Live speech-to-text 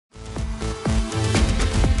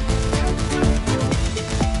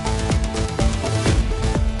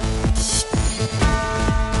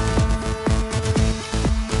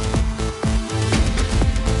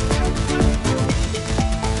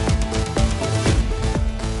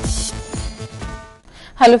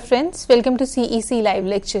Hello friends, welcome to CEC live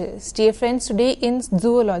lectures. Dear friends, today in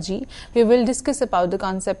zoology, we will discuss about the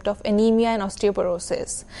concept of anemia and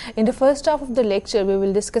osteoporosis. In the first half of the lecture, we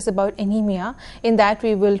will discuss about anemia. In that,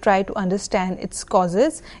 we will try to understand its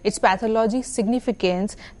causes, its pathology,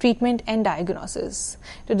 significance, treatment and diagnosis.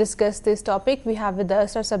 To discuss this topic, we have with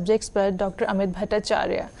us our subject expert, Dr. Amit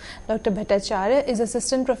Bhattacharya. Dr. Bhattacharya is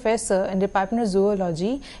Assistant Professor in Department of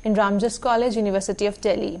Zoology in Ramjas College, University of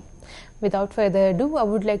Delhi. Without further ado, I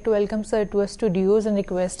would like to welcome Sir to our studios and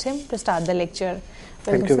request him to start the lecture.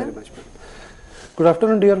 Thank you very much, ma'am. Good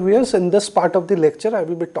afternoon, dear viewers. In this part of the lecture, I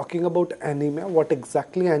will be talking about anemia, what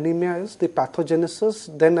exactly anemia is, the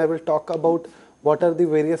pathogenesis. Then I will talk about what are the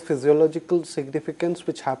various physiological significance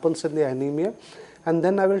which happens in the anemia. And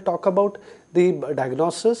then I will talk about the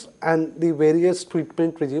diagnosis and the various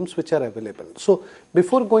treatment regimes which are available. So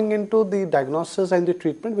before going into the diagnosis and the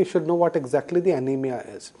treatment, we should know what exactly the anemia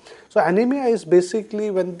is. So anemia is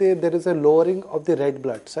basically when there is a lowering of the red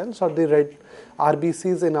blood cells or the red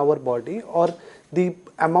RBCs in our body, or the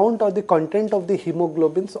amount or the content of the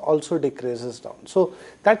hemoglobins also decreases down. So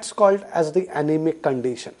that's called as the anemic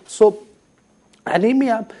condition. So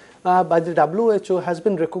anemia by the WHO has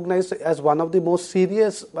been recognized as one of the most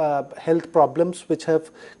serious health problems which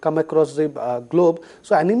have come across the globe.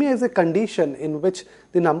 So anemia is a condition in which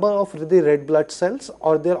the number of the red blood cells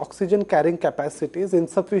or their oxygen carrying capacity is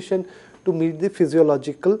insufficient to meet the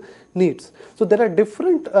physiological needs. So there are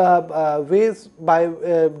different ways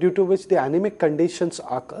due to which the anemic conditions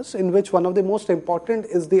occurs, in which one of the most important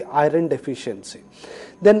is the iron deficiency.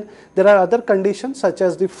 Then there are other conditions such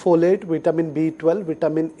as the folate, vitamin B12,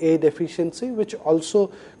 vitamin A deficiency, which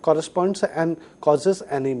also corresponds and causes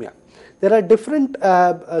anemia. There are different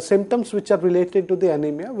symptoms which are related to the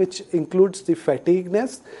anemia, which includes the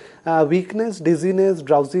fatigueness, weakness, dizziness,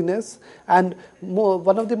 drowsiness, and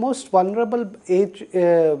one of the most vulnerable age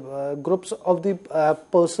groups of the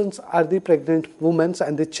persons are the pregnant women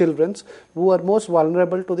and the children, who are most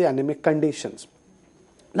vulnerable to the anemic conditions.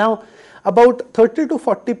 Now, about 30 to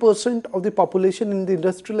 40% of the population in the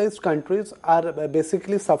industrialized countries are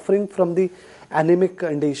basically suffering from the anemic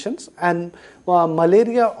conditions, and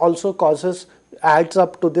malaria also adds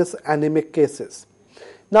up to this anemic cases.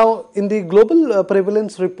 Now, in the global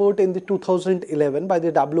prevalence report in the 2011 by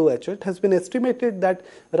the WHO, it has been estimated that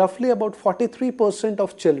roughly about 43%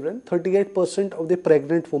 of children, 38% of the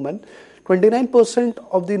pregnant women, 29%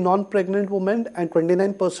 of the non-pregnant women and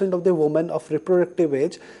 29% of the women of reproductive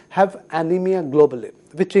age have anemia globally,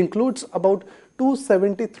 which includes about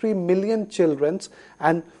 273 million children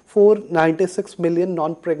and 496 million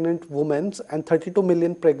non-pregnant women and 32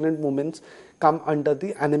 million pregnant women come under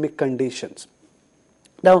the anemic conditions.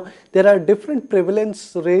 Now, there are different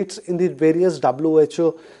prevalence rates in the various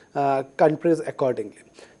WHO countries accordingly.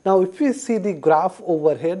 Now, if we see the graph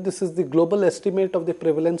over here, this is the global estimate of the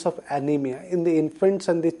prevalence of anemia in the infants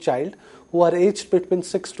and the child who are aged between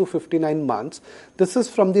 6 to 59 months. This is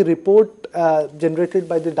from the report generated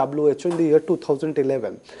by the WHO in the year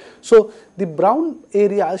 2011. So, the brown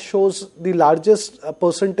area shows the largest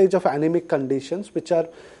percentage of anemic conditions, which are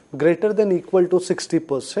greater than equal to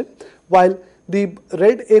 60%, while the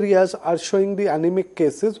red areas are showing the anemic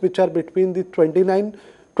cases, which are between the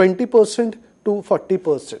 20% to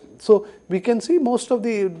 40%. So we can see most of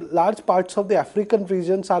the large parts of the African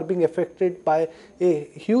regions are being affected by a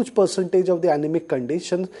huge percentage of the anemic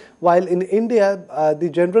conditions, while in India the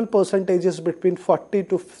general percentage is between 40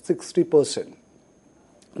 to 60%.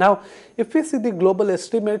 Now, if we see the global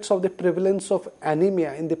estimates of the prevalence of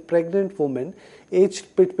anemia in the pregnant women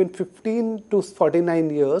aged between 15 to 49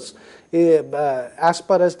 years, as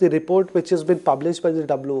per as the report which has been published by the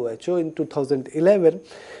WHO in 2011,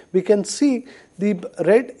 we can see the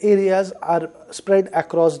red areas are spread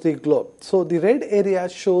across the globe. So the red area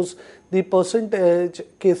shows the percentage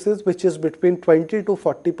cases which is between 20 to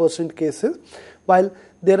 40% cases, while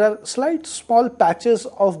there are slight small patches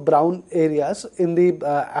of brown areas in the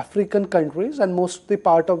African countries and most of the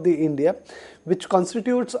part of the India, which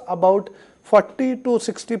constitutes about 40 to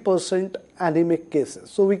 60% anemic cases.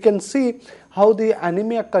 So we can see how the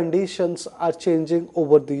anemia conditions are changing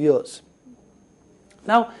over the years.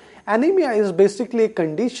 Now, anemia is basically a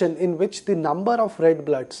condition in which the number of red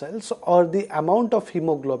blood cells or the amount of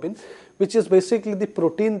hemoglobin, which is basically the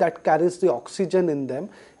protein that carries the oxygen in them,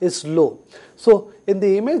 is low. So in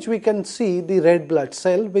the image we can see the red blood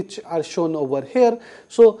cell which are shown over here.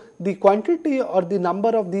 So the quantity or the number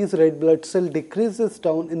of these red blood cell decreases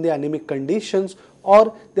down in the anemic conditions,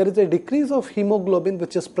 or there is a decrease of hemoglobin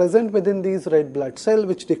which is present within these red blood cell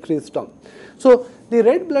which decrease down. So the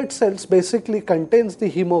red blood cells basically contains the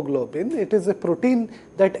hemoglobin. It is a protein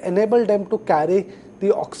that enable them to carry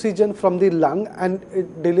the oxygen from the lung, and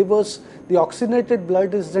it delivers the oxygenated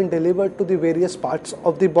blood is then delivered to the various parts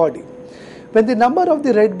of the body. When the number of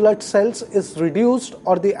the red blood cells is reduced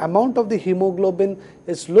or the amount of the hemoglobin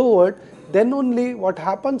is lowered, then only what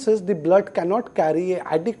happens is the blood cannot carry an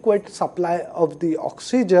adequate supply of the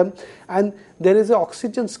oxygen, and there is an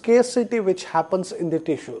oxygen scarcity which happens in the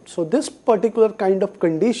tissue. So this particular kind of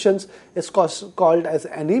conditions is called as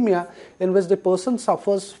anemia, in which the person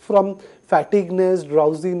suffers from fatigueness,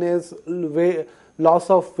 drowsiness, loss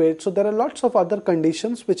of weight. So there are lots of other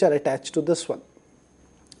conditions which are attached to this one.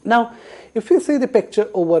 Now, if you see the picture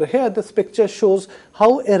over here, this picture shows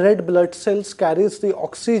how a red blood cells carries the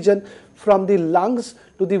oxygen from the lungs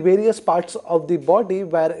to the various parts of the body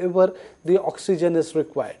wherever the oxygen is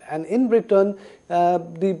required. And in return,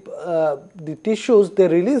 the tissues, they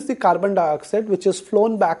release the carbon dioxide which is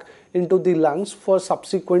flown back into the lungs for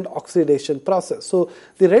subsequent oxidation process. So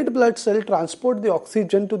the red blood cell transport the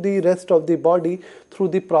oxygen to the rest of the body through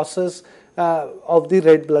the process of the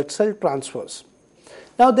red blood cell transfers.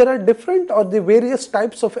 Now there are different or the various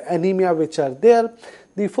types of anemia which are there.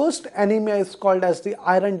 The first anemia is called as the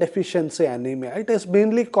iron deficiency anemia. It is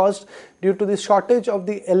mainly caused due to the shortage of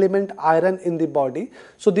the element iron in the body.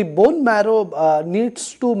 So the bone marrow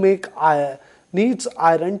needs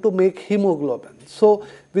iron to make hemoglobin. So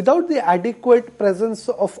without the adequate presence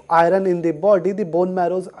of iron in the body, the bone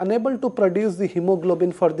marrow is unable to produce the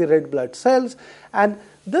hemoglobin for the red blood cells, and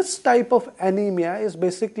this type of anemia is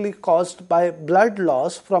basically caused by blood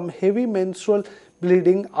loss from heavy menstrual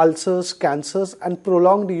bleeding, ulcers, cancers, and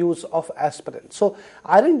prolonged use of aspirin. So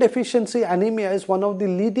iron deficiency anemia is one of the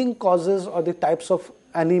leading causes or the types of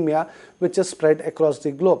anemia which is spread across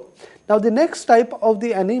the globe. Now the next type of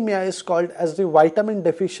the anemia is called as the vitamin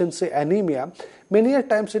deficiency anemia. Many a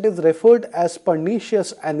times it is referred as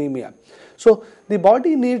pernicious anemia. So the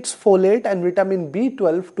body needs folate and vitamin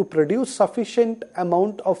B12 to produce sufficient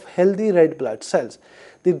amount of healthy red blood cells.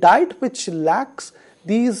 The diet which lacks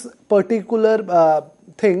these particular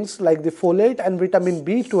things like the folate and vitamin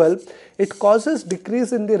B12, it causes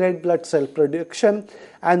decrease in the red blood cell production,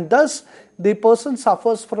 and thus the person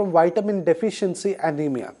suffers from vitamin deficiency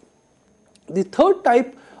anemia. The third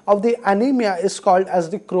type of the anemia is called as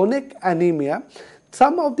the chronic anemia.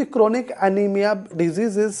 Some of the chronic anemia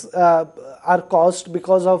diseases are caused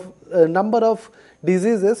because of a number of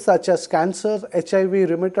diseases such as cancer, HIV,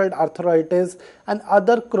 rheumatoid arthritis, and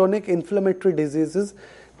other chronic inflammatory diseases.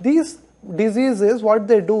 These diseases, what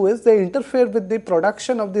they do is they interfere with the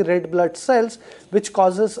production of the red blood cells, which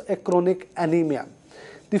causes a chronic anemia.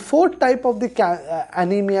 The fourth type of the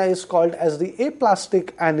anemia is called as the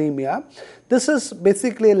aplastic anemia. This is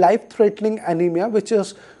basically a life-threatening anemia which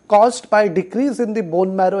is caused by decrease in the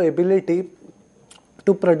bone marrow ability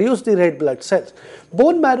to produce the red blood cells.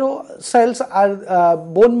 Bone marrows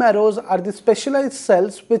are the specialized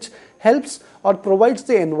cells which helps or provides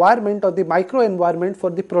the environment or the microenvironment for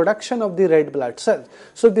the production of the red blood cells.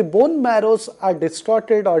 So if the bone marrows are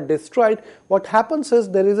distorted or destroyed, what happens is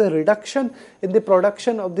there is a reduction in the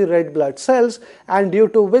production of the red blood cells, and due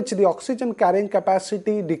to which the oxygen carrying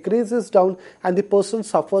capacity decreases down and the person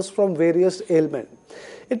suffers from various ailments.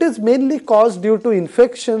 It is mainly caused due to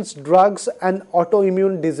infections, drugs, and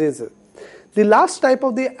autoimmune diseases. The last type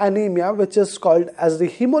of the anemia, which is called as the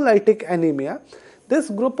hemolytic anemia, this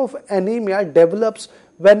group of anemia develops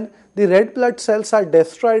when the red blood cells are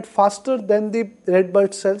destroyed faster than the red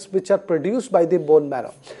blood cells which are produced by the bone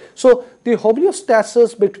marrow. So the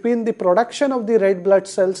homeostasis between the production of the red blood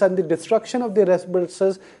cells and the destruction of the red blood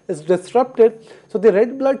cells is disrupted. So the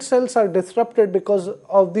red blood cells are disrupted because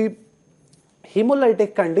of the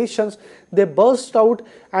hemolytic conditions. They burst out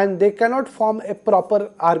and they cannot form a proper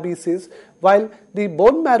RBCs, while the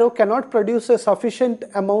bone marrow cannot produce a sufficient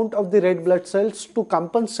amount of the red blood cells to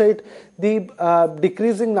compensate the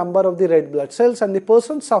decreasing number of the red blood cells, and the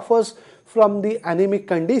person suffers from the anemic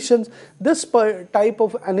conditions. This type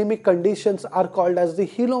of anemic conditions are called as the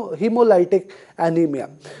hemolytic anemia.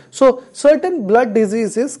 So certain blood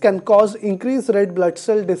diseases can cause increased red blood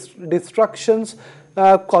cell destructions,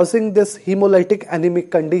 causing this hemolytic anemic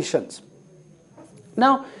conditions.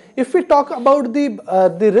 Now, if we talk about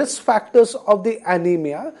the risk factors of the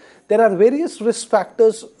anemia, there are various risk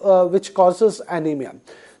factors which causes anemia.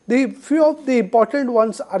 The few of the important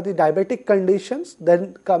ones are the diabetic conditions,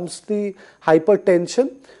 then comes the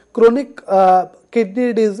hypertension, chronic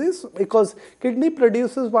kidney disease, because kidney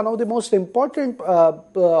produces one of the most important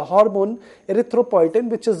hormone, erythropoietin,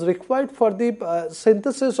 which is required for the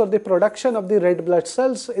synthesis or the production of the red blood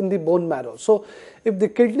cells in the bone marrow. So if the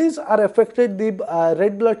kidneys are affected, the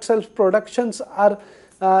red blood cells productions are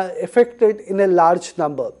affected in a large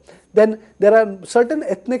number. Then there are certain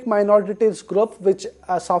ethnic minorities group which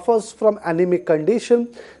suffers from anemic condition.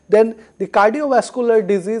 Then the cardiovascular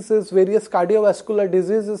diseases, various cardiovascular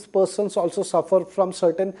diseases, persons also suffer from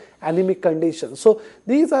certain anemic conditions. So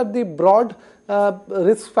these are the broad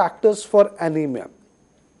risk factors for anemia.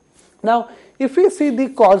 Now, if we see the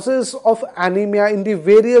causes of anemia in the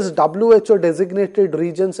various WHO designated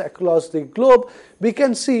regions across the globe, we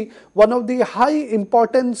can see one of the high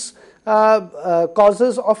importance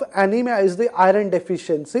causes of anemia is the iron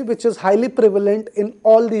deficiency, which is highly prevalent in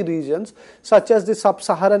all the regions, such as the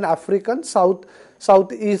sub-Saharan African,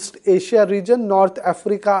 Southeast Asia region, North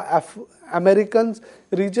Africa, Americans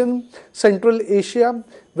region, Central Asia,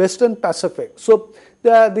 Western Pacific. So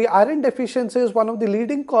the iron deficiency is one of the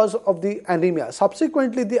leading cause of the anemia.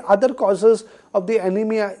 Subsequently, the other causes of the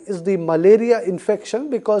anemia is the malaria infection,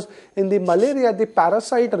 because in the malaria the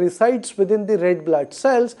parasite resides within the red blood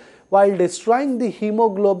cells while destroying the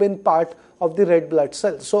hemoglobin part of the red blood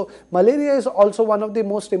cells. So malaria is also one of the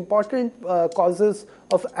most important causes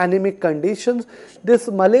of anemic conditions. This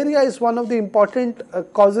malaria is one of the important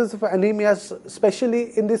causes of anemia,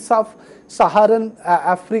 especially in the sub-Saharan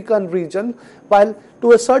African region, while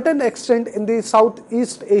to a certain extent in the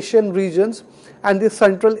Southeast Asian regions and the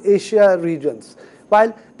Central Asia regions.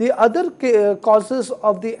 While the other causes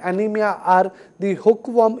of the anemia are the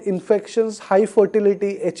hookworm infections, high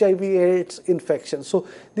fertility, HIV/AIDS infections. So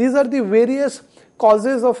these are the various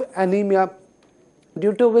causes of anemia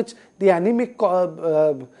due to which the anemic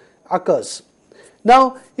occurs.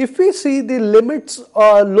 Now, if we see the limits,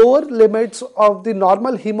 lower limits of the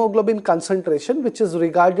normal hemoglobin concentration, which is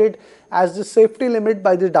regarded as the safety limit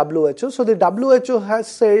by the WHO. So the WHO has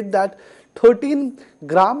said that 13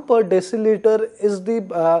 gram per deciliter is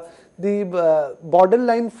the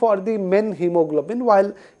borderline for the men hemoglobin,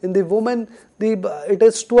 while in the women it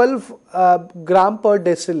is 12 gram per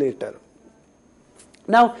deciliter.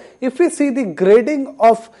 Now, if we see the grading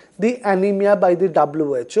of the anemia by the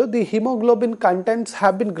WHO, the hemoglobin contents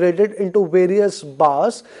have been graded into various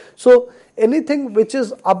bars. So anything which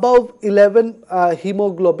is above 11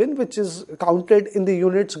 hemoglobin, which is counted in the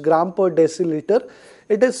units gram per deciliter,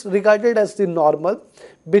 it is regarded as the normal.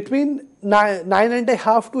 Between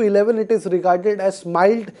 9.5 to 11, it is regarded as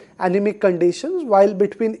mild anemic conditions, while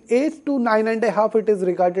between 8 to 9.5, it is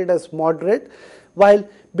regarded as moderate, while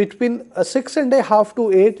between 6.5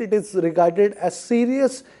 to 8, it is regarded as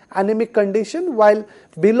serious anemic condition, while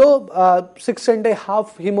below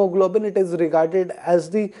 6.5 hemoglobin, it is regarded as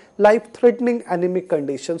the life-threatening anemic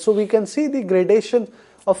condition. So we can see the gradation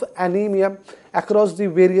of anemia across the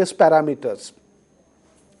various parameters.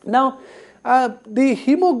 Now, the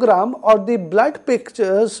hemogram or the blood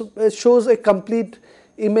pictures shows a complete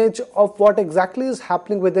image of what exactly is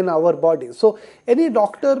happening within our body. So any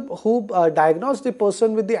doctor who diagnoses the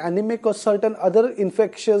person with the anemic or certain other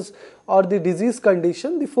infectious or the disease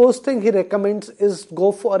condition, the first thing he recommends is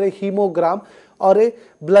go for a hemogram or a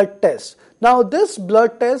blood test. Now this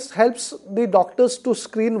blood test helps the doctors to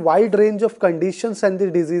screen wide range of conditions and the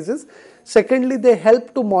diseases. Secondly, they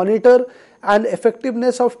help to monitor and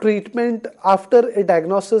effectiveness of treatment after a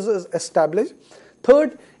diagnosis is established.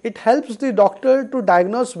 Third, it helps the doctor to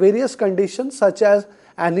diagnose various conditions such as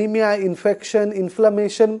anemia, infection,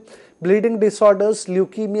 inflammation, bleeding disorders,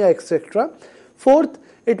 leukemia, etc. Fourth,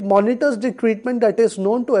 it monitors the treatment that is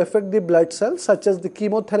known to affect the blood cells such as the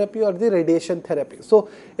chemotherapy or the radiation therapy. So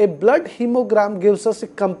a blood hemogram gives us a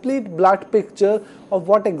complete blood picture of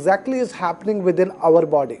what exactly is happening within our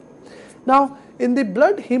body. Now, in the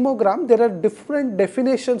blood hemogram, there are different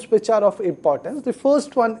definitions which are of importance. The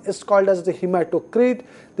first one is called as the hematocrit.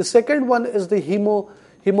 The second one is the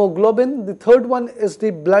hemoglobin. The third one is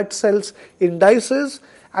the blood cells indices.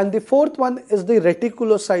 And the fourth one is the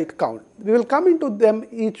reticulocyte count. We will come into them,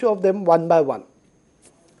 each of them one by one.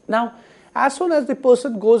 Now, as soon as the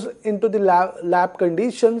person goes into the lab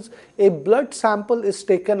conditions, a blood sample is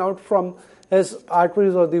taken out from his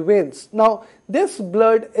arteries or the veins. Now, this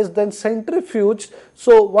blood is then centrifuged.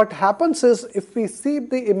 So what happens is, if we see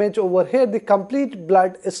the image over here, the complete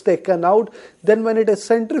blood is taken out. Then when it is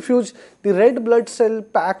centrifuged, the red blood cell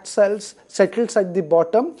packed cells settles at the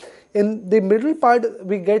bottom. In the middle part,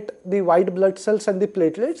 we get the white blood cells and the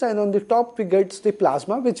platelets, and on the top we get the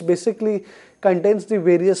plasma, which basically contains the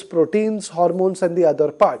various proteins, hormones and the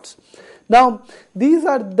other parts. Now, these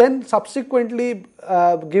are then subsequently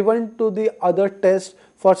given to the other test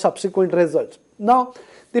for subsequent results. Now,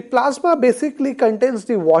 the plasma basically contains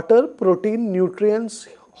the water, protein, nutrients,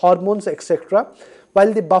 hormones, etc.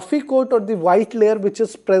 While the buffy coat or the white layer which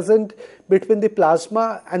is present between the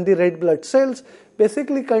plasma and the red blood cells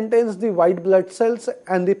basically contains the white blood cells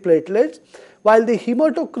and the platelets, while the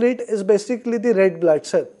hematocrit is basically the red blood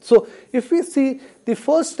cell. So if we see the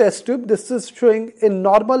first test tube, this is showing a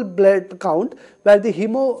normal blood count where the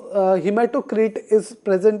hematocrit is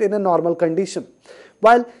present in a normal condition.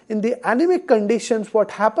 While in the anemic conditions, what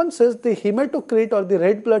happens is the hematocrit or the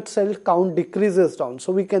red blood cell count decreases down.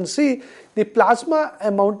 So we can see the plasma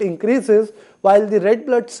amount increases while the red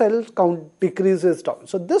blood cell count decreases down.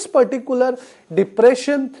 So this particular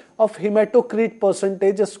depression of hematocrit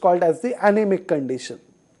percentage is called as the anemic condition.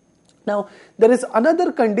 Now, there is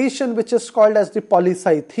another condition which is called as the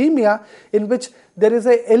polycythemia, in which there is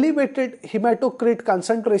a elevated hematocrit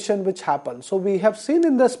concentration which happens. So we have seen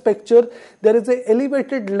in this picture, there is a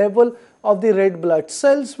elevated level of the red blood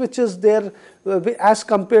cells which is there as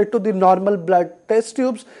compared to the normal blood test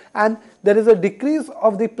tubes, and there is a decrease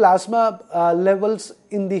of the plasma levels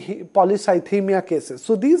in the polycythemia cases.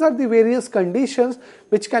 So these are the various conditions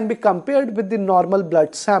which can be compared with the normal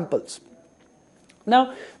blood samples.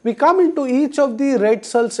 Now we come into each of the red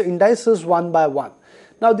cells indices one by one.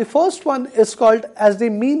 Now the first one is called as the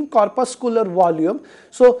mean corpuscular volume.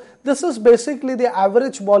 So this is basically the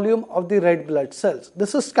average volume of the red blood cells.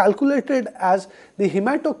 This is calculated as the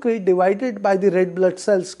hematocrit divided by the red blood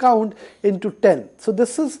cells count into 10. So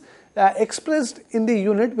this is expressed in the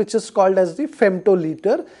unit which is called as the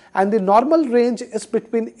femtoliter, and the normal range is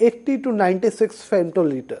between 80 to 96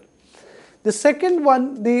 femtoliter. The second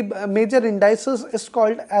one, the major indices, is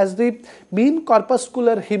called as the mean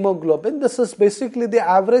corpuscular hemoglobin. This is basically the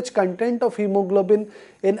average content of hemoglobin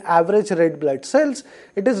in average red blood cells.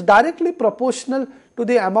 It is directly proportional to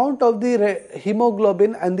the amount of the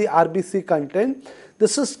hemoglobin and the RBC content.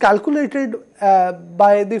 This is calculated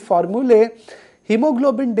by the formulae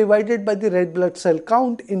hemoglobin divided by the red blood cell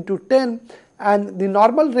count into 10, and the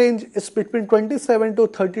normal range is between 27 to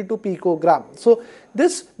 32 picogram. So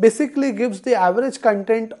this basically gives the average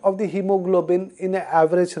content of the hemoglobin in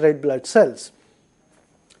average red blood cells.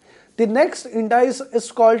 The next indice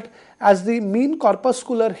is called as the mean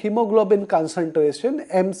corpuscular hemoglobin concentration,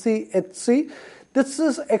 MCHC. This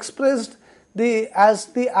is expressed as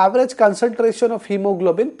the average concentration of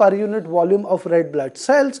hemoglobin per unit volume of red blood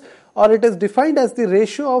cells, or it is defined as the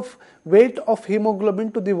ratio of weight of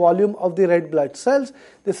hemoglobin to the volume of the red blood cells.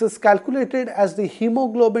 This is calculated as the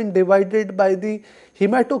hemoglobin divided by the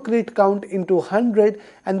hematocrit count into 100,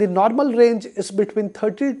 and the normal range is between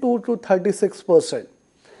 32 to 36%.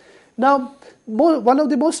 Now, one of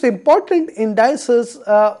the most important indices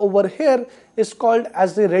over here is called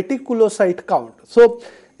as the reticulocyte count. So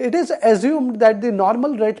it is assumed that the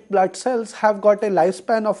normal red blood cells have got a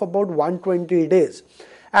lifespan of about 120 days.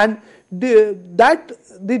 And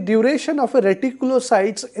the duration of a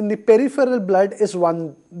reticulocytes in the peripheral blood is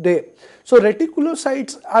 1 day. So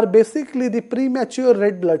reticulocytes are basically the premature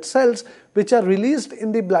red blood cells which are released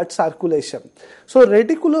in the blood circulation. So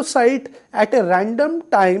reticulocyte at a random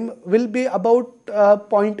time will be about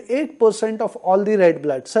 0.8% of all the red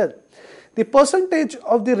blood cells. The percentage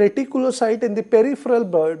of the reticulocyte in the peripheral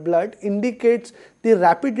blood indicates the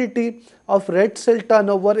rapidity of red cell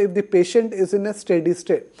turnover if the patient is in a steady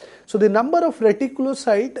state. So the number of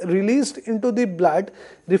reticulocyte released into the blood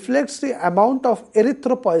reflects the amount of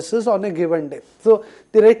erythropoiesis on a given day. So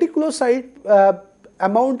the reticulocyte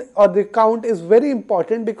amount or the count is very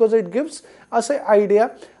important because it gives us an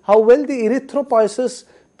idea how well the erythropoiesis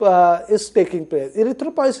is taking place.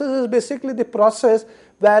 Erythropoiesis is basically the process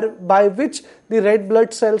by which the red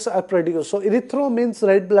blood cells are produced. So erythro means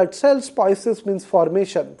red blood cells, poiesis means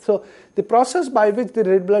formation. So the process by which the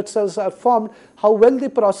red blood cells are formed, how well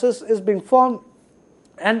the process is being formed,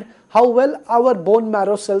 and how well our bone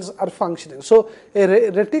marrow cells are functioning. So a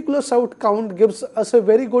reticulocyte count gives us a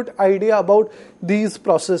very good idea about these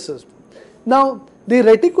processes. Now the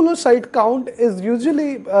reticulocyte count is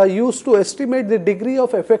usually used to estimate the degree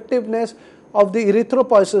of effectiveness of the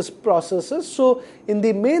erythropoiesis processes. So in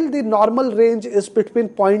the male, the normal range is between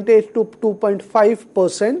 0.8 to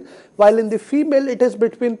 2.5%, while in the female it is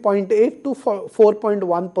between 0.8 to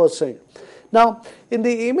 4.1%. Now in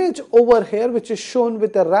the image over here, which is shown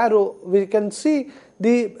with a arrow, we can see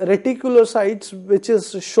the reticulocytes which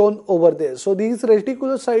is shown over there. So these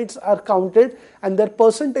reticulocytes are counted and their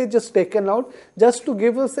percentage is taken out just to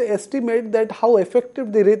give us an estimate that how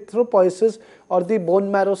effective the erythropoiesis or the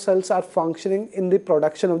bone marrow cells are functioning in the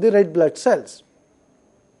production of the red blood cells.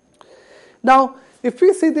 Now if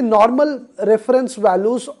we see the normal reference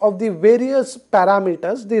values of the various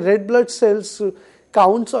parameters, the red blood cells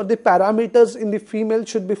counts or the parameters in the female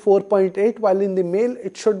should be 4.8, while in the male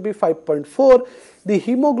it should be 5.4. The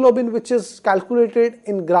hemoglobin, which is calculated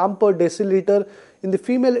in gram per deciliter, in the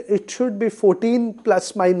female it should be 14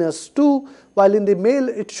 plus minus 2, while in the male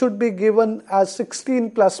it should be given as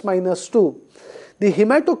 16 plus minus 2. The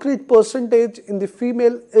hematocrit percentage in the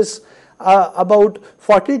female is about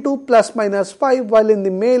 42 plus minus 5, while in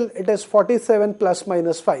the male it is 47 plus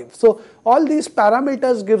minus 5. So all these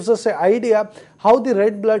parameters gives us an idea how the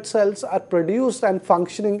red blood cells are produced and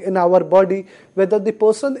functioning in our body, whether the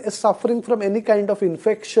person is suffering from any kind of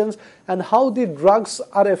infections, and how the drugs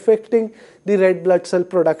are affecting the red blood cell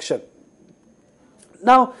production.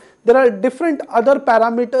 Now, there are different other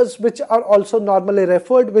parameters which are also normally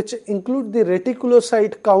referred, which include the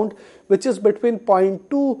reticulocyte count, which is between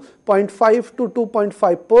 0.2, 0.5 to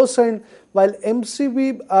 2.5%, while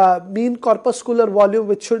MCV, mean corpuscular volume,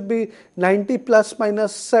 which should be 90 plus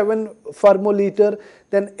minus 7 fermoliter,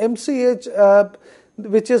 then MCH,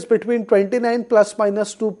 which is between 29 plus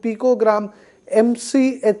minus 2 picogram,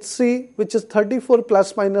 MCHC, which is 34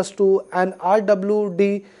 plus minus 2, and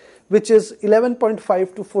RWD, which is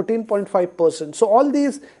 11.5 to 14.5%. So all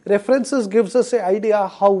these references gives us an idea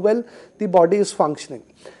how well the body is functioning.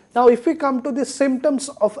 Now, if we come to the symptoms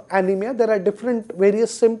of anemia, there are different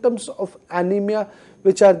various symptoms of anemia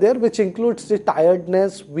which are there, which includes the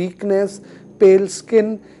tiredness, weakness, pale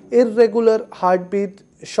skin, irregular heartbeat,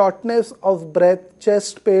 shortness of breath,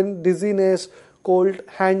 chest pain, dizziness, cold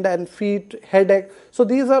hand and feet, headache. So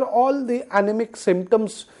these are all the anemic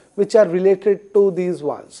symptoms which are related to these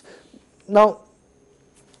ones. Now,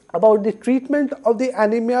 about the treatment of the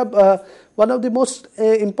anemia, one of the most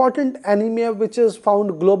important anemia which is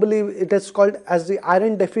found globally, it is called as the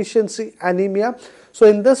iron deficiency anemia. So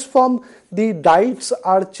in this form, the diets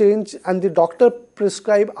are changed and the doctor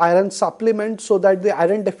prescribe iron supplement so that the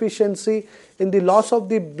iron deficiency in the loss of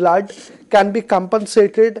the blood can be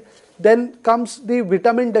compensated. Then comes the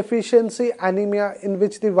vitamin deficiency anemia, in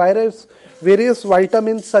which the various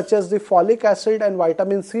vitamins such as the folic acid and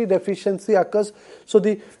vitamin C deficiency occurs. So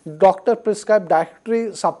the doctor prescribes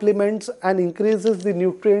dietary supplements and increases the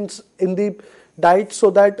nutrients in the diet so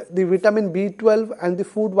that the vitamin B12 and the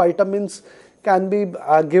food vitamins can be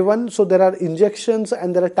given. So there are injections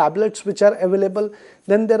and there are tablets which are available.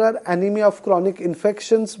 Then there are anemia of chronic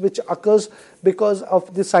infections which occurs because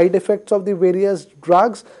of the side effects of the various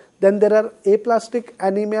drugs. Then there are aplastic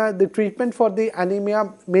anemia. The treatment for the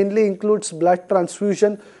anemia mainly includes blood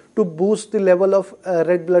transfusion to boost the level of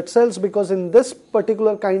red blood cells, because in this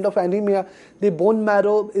particular kind of anemia, the bone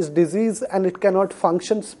marrow is diseased and it cannot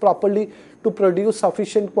function properly to produce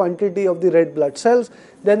sufficient quantity of the red blood cells.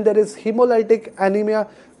 Then there is hemolytic anemia,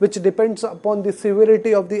 which depends upon the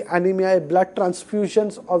severity of the anemia. Blood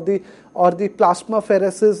transfusions of the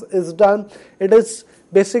plasmapheresis is done. It is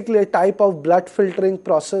basically a type of blood filtering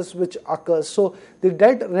process which occurs. So the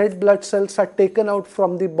dead red blood cells are taken out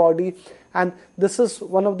from the body, and this is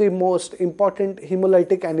one of the most important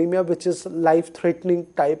hemolytic anemia, which is life-threatening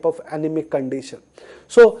type of anemic condition.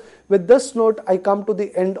 So with this note, I come to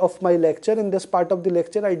the end of my lecture. In this part of the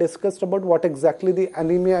lecture, I discussed about what exactly the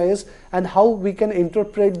anemia is and how we can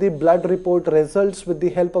interpret the blood report results with the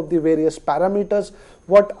help of the various parameters,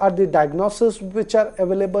 what are the diagnoses which are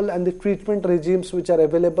available and the treatment regimes which are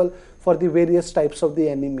available for the various types of the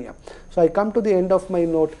anemia. So I come to the end of my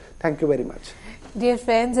note. Thank you very much. Dear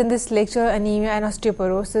friends, in this lecture, Anemia and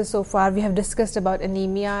Osteoporosis, so far we have discussed about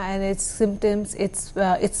anemia and its symptoms, its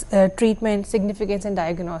treatment, significance and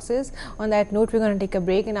diagnosis. On that note, we're going to take a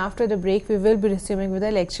break, and after the break, we will be resuming with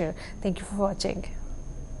the lecture. Thank you for watching.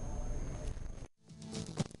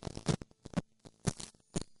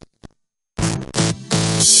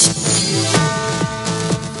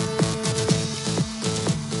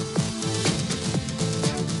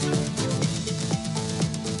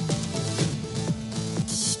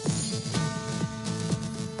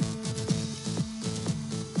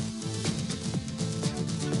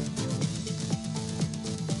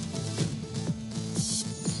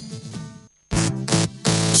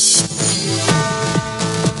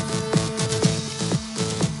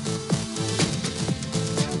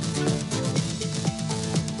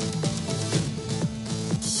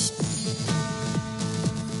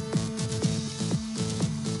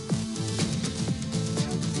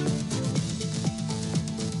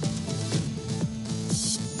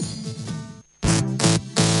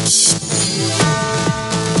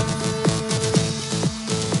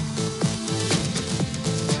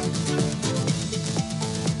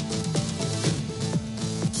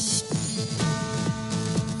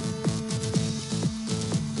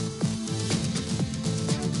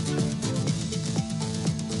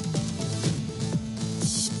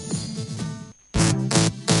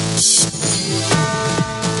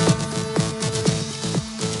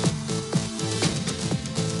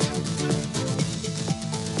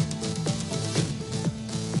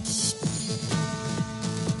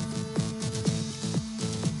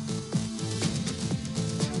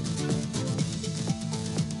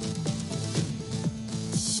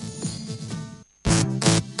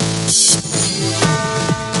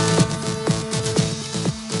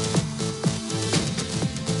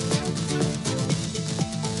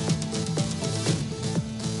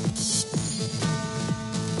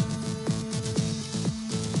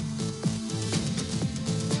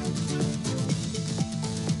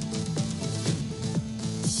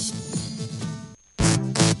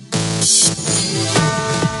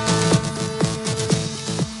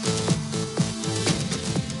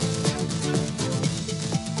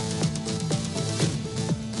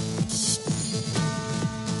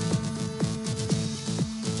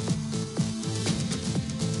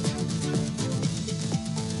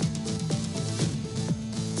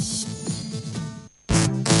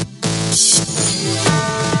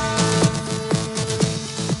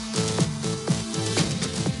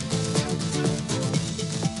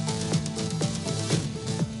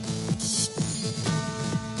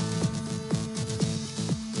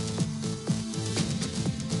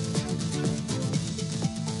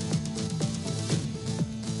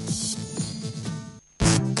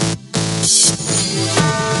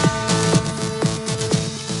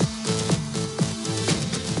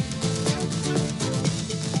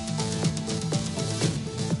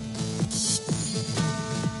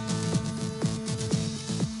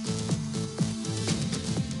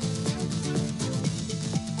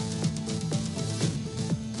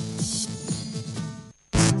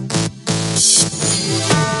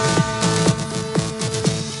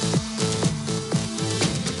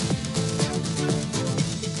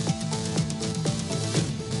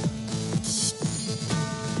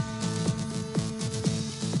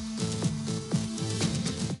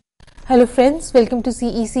 Hello friends, welcome to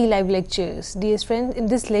CEC live lectures. Dear friends, in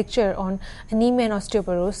this lecture on anemia and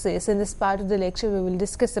osteoporosis, in this part of the lecture we will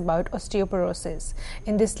discuss about osteoporosis.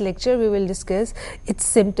 In this lecture we will discuss its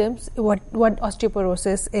symptoms, what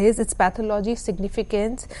osteoporosis is, its pathology,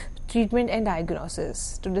 significance, treatment and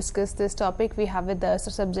diagnosis. To discuss this topic we have with us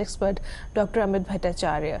our subject expert Dr. Amit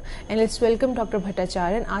Bhattacharya. And let's welcome Dr.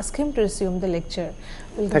 Bhattacharya and ask him to resume the lecture.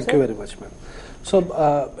 Thank you very much, ma'am. So,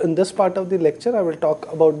 in this part of the lecture, I will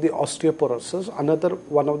talk about the osteoporosis, another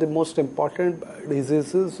one of the most important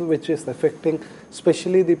diseases which is affecting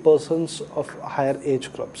especially the persons of higher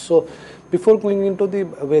age groups. So, before going into the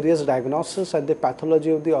various diagnosis and the pathology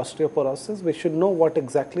of the osteoporosis, we should know what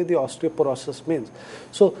exactly the osteoporosis means.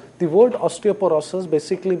 So, the word osteoporosis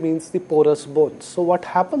basically means the porous bones. So, what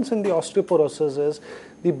happens in the osteoporosis is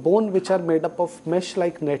the bone which are made up of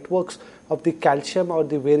mesh-like networks of the calcium or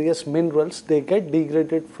the various minerals, they get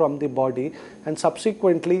degraded from the body, and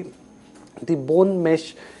subsequently the bone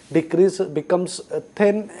mesh becomes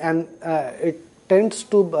thin, and it tends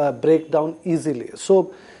to break down easily.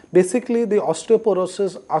 So basically the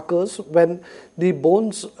osteoporosis occurs when the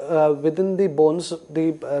bones within the bones,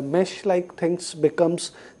 the mesh-like things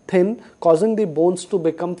becomes thin, causing the bones to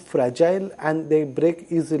become fragile and they break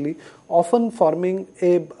easily, often forming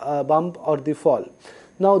a bump or the fall.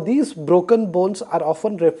 Now, these broken bones are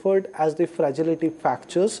often referred as the fragility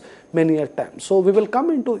fractures many a time. So, we will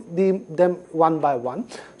come into them one by one.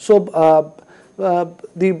 So,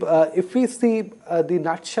 if we see the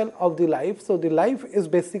nutshell of the life, so the life is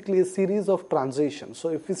basically a series of transitions. So,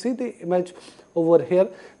 if you see the image over here,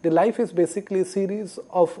 the life is basically a series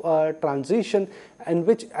of transition in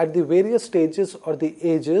which at the various stages or the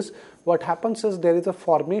ages, what happens is there is a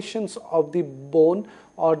formations of the bone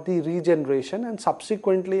or the regeneration, and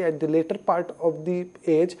subsequently at the later part of the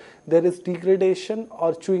age there is degradation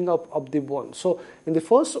or chewing up of the bone. So in the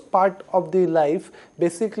first part of the life,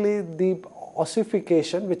 basically the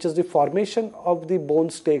ossification, which is the formation of the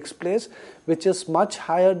bones, takes place, which is much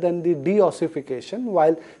higher than the deossification,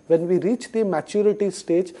 while when we reach the maturity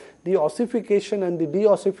stage, the ossification and the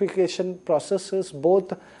deossification processes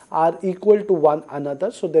both are equal to one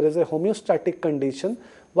another. So there is a homeostatic condition,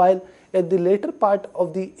 while at the later part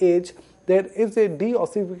of the age there is a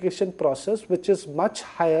deossification process which is much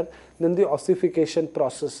higher than the ossification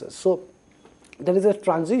processes. So there is a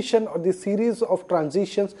transition or the series of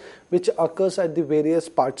transitions which occurs at the various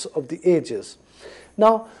parts of the ages.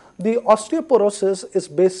 Now, the osteoporosis is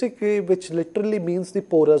basically, which literally means the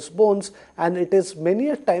porous bones, and it is many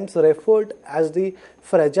a times referred as the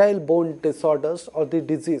fragile bone disorders or the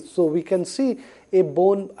disease. So we can see a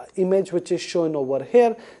bone image which is shown over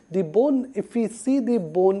here. The bone, if we see the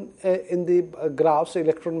bone in the graphs,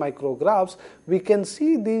 electron micrographs, we can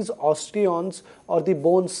see these osteons or the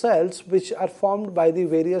bone cells which are formed by the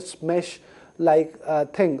various mesh like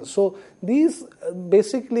things. So these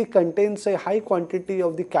basically contains a high quantity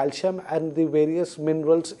of the calcium and the various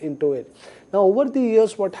minerals into it. Now over the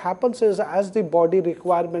years what happens is, as the body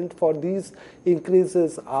requirement for these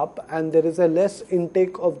increases up and there is a less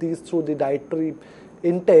intake of these through the dietary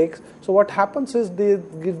intakes, so what happens is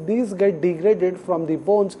these get degraded from the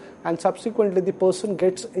bones, and subsequently the person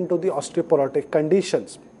gets into the osteoporotic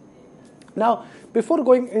conditions. Now, before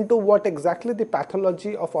going into what exactly the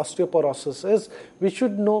pathology of osteoporosis is, we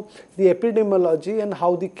should know the epidemiology and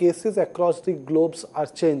how the cases across the globes are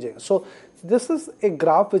changing. So this is a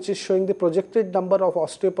graph which is showing the projected number of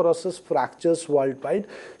osteoporosis fractures worldwide.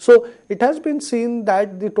 So it has been seen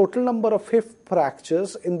that the total number of hip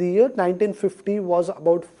fractures in the year 1950 was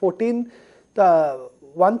about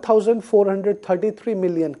 1,433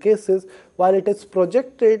 million cases, while it is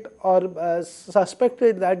projected or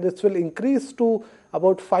suspected that this will increase to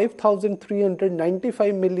about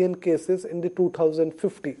 5,395 million cases in the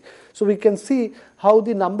 2050. So we can see how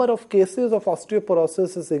the number of cases of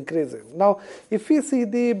osteoporosis is increasing. Now, if we see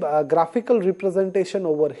the graphical representation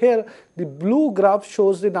over here, the blue graph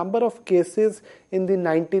shows the number of cases in the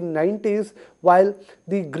 1990s, while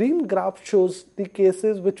the green graph shows the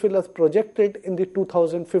cases which will be projected in the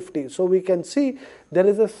 2050. So we can see there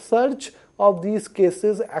is a surge of these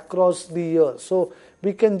cases across the years. So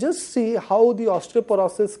we can just see how the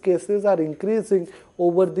osteoporosis cases are increasing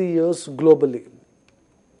over the years globally.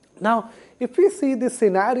 Now, if we see the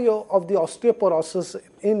scenario of the osteoporosis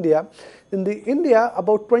in India,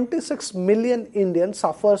 about 26 million Indians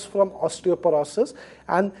suffers from osteoporosis,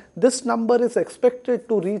 and this number is expected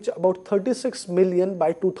to reach about 36 million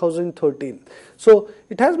by 2013. So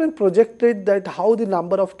it has been projected that how the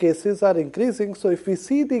number of cases are increasing. So if we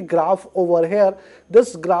see the graph over here,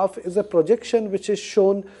 this graph is a projection which is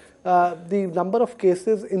shown the number of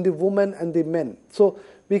cases in the women and the men. So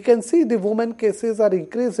we can see the women cases are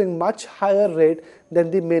increasing much higher rate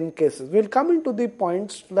than the men cases. We'll come into the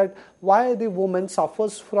points that why the woman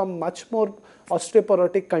suffers from much more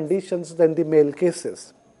osteoporotic conditions than the male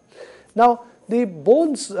cases. Now, the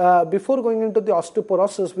bones, before going into the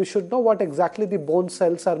osteoporosis, we should know what exactly the bone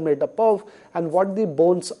cells are made up of and what the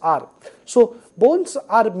bones are. So, bones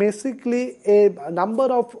are basically a number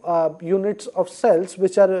of units of cells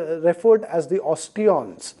which are referred as the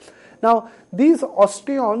osteons. Now, these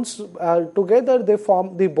osteons together they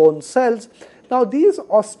form the bone cells. Now, these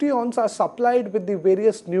osteons are supplied with the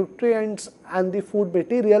various nutrients and the food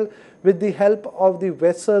material with the help of the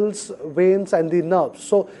vessels, veins and the nerves.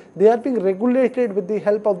 So, they are being regulated with the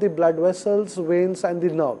help of the blood vessels, veins and the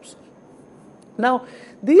nerves. Now,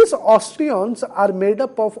 these osteons are made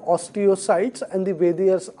up of osteocytes and the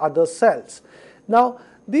various other cells. Now,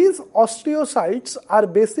 these osteocytes are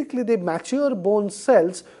basically the mature bone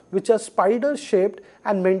cells which are spider-shaped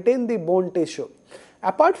and maintain the bone tissue.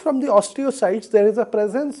 Apart from the osteocytes, there is a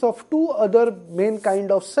presence of two other main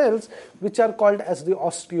kind of cells which are called as the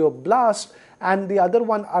osteoblast, and the other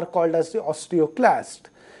one are called as the osteoclast.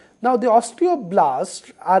 Now, the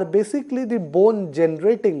osteoblasts are basically the bone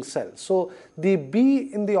generating cells. So, the B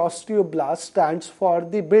in the osteoblast stands for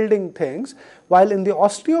the building things, while in the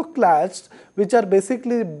osteoclasts, which are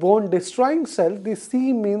basically bone destroying cells, the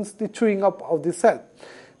C means the chewing up of the cell.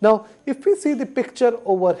 Now, if we see the picture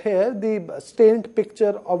over here, the stained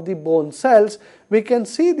picture of the bone cells, we can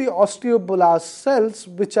see the osteoblast cells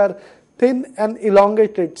which are thin and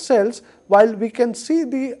elongated cells, while we can see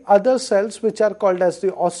the other cells which are called as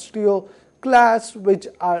the osteoclasts, which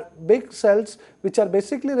are big cells which are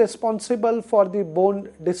basically responsible for the bone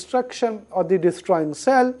destruction or the destroying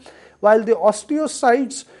cell, while the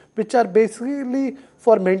osteocytes, which are basically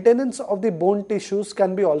for maintenance of the bone tissues,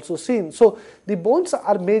 can be also seen. So, the bones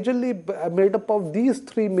are majorly made up of these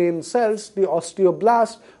three main cells, the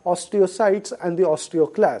osteoblast, osteocytes and the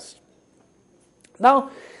osteoclast. Now,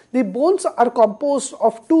 the bones are composed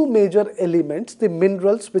of two major elements, the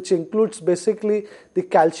minerals, which includes basically the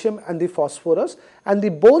calcium and the phosphorus, and the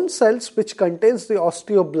bone cells, which contains the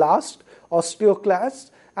osteoblast, osteoclast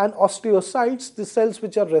and osteocytes, the cells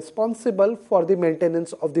which are responsible for the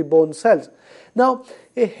maintenance of the bone cells. Now,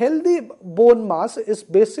 a healthy bone mass is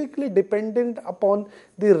basically dependent upon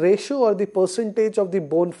the ratio or the percentage of the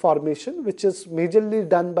bone formation, which is majorly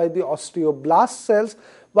done by the osteoblast cells,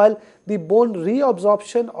 while the bone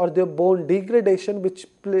reabsorption or the bone degradation which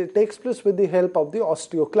takes place with the help of the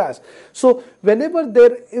osteoclast. So, whenever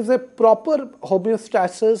there is a proper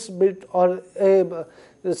homeostasis or a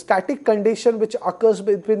static condition which occurs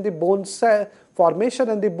between the bone cell formation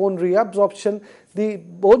and the bone reabsorption, the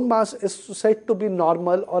bone mass is said to be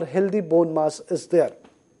normal or healthy bone mass is there.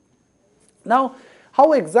 Now,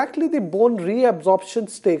 how exactly the bone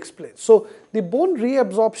reabsorption takes place? So, the bone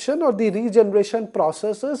reabsorption or the regeneration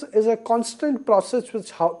processes is a constant process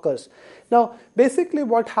which occurs. Now, basically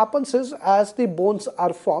what happens is as the bones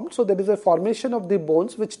are formed, so there is a formation of the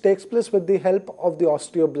bones which takes place with the help of the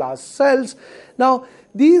osteoblast cells. Now,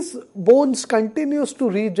 these bones continues to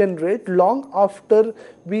regenerate long after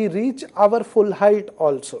we reach our full height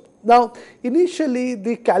also. Now, initially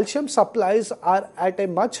the calcium supplies are at a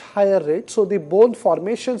much higher rate, so the bone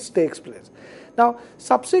formations takes place. Now,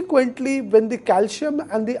 subsequently, when the calcium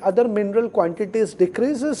and the other mineral quantities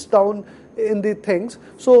decreases down in the things,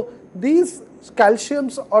 so these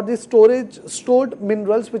calciums or the stored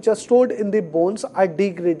minerals which are stored in the bones are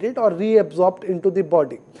degraded or reabsorbed into the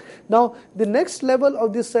body. Now, the next level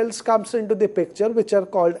of the cells comes into the picture, which are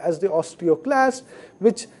called as the osteoclast,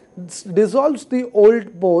 which dissolves the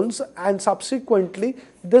old bones, and subsequently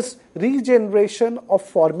this regeneration of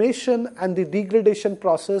formation and the degradation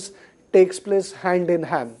process takes place hand in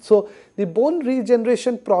hand. So the bone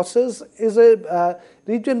regeneration process is a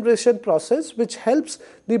regeneration process which helps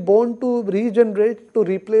the bone to regenerate, to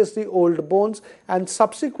replace the old bones, and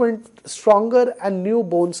subsequent stronger and new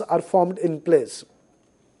bones are formed in place.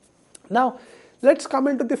 Now let's come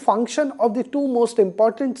into the function of the two most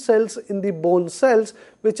important cells in the bone cells,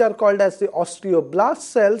 which are called as the osteoblast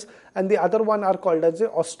cells, and the other one are called as the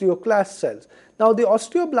osteoclast cells. Now the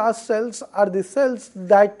osteoblast cells are the cells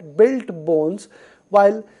that build bones,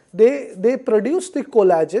 while they produce the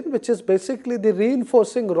collagen, which is basically the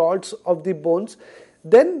reinforcing rods of the bones.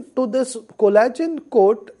 Then to this collagen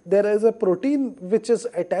coat there is a protein which is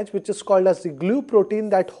attached, which is called as the glue protein,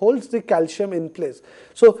 that holds the calcium in place.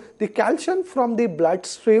 So the calcium from the blood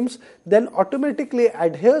streams then automatically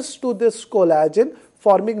adheres to this collagen,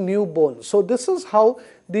 forming new bones. So this is how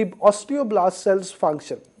the osteoblast cells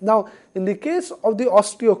function. Now in the case of the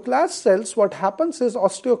osteoclast cells, what happens is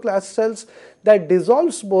osteoclast cells that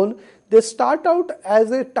dissolves bone, they start out as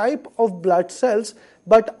a type of blood cells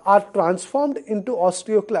but are transformed into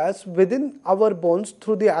osteoclasts within our bones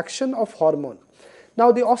through the action of hormone.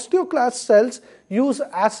 Now the osteoclast cells use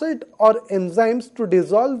acid or enzymes to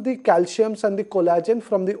dissolve the calciums and the collagen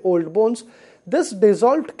from the old bones. This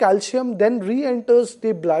dissolved calcium then re-enters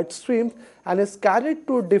the bloodstream and is carried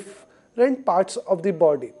to different parts of the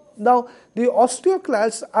body. Now the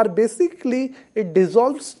osteoclasts are basically, it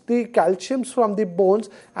dissolves the calciums from the bones,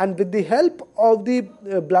 and with the help of the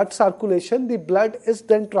blood circulation, the blood is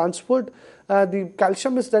then transferred, the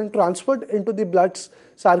calcium is then transferred into the blood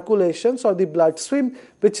circulations or the bloodstream,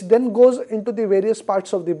 which then goes into the various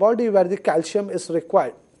parts of the body where the calcium is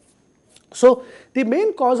required. So the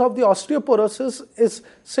main cause of the osteoporosis is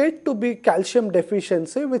said to be calcium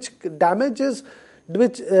deficiency, which damages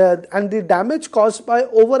and the damage caused by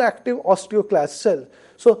overactive osteoclast cell.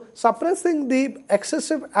 So suppressing the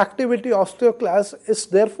excessive activity osteoclast is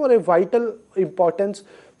therefore a vital importance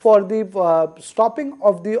for the stopping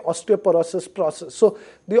of the osteoporosis process. So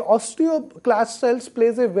the osteoclast cells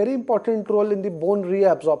plays a very important role in the bone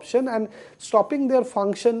reabsorption, and stopping their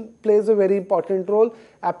function plays a very important role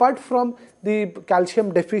apart from the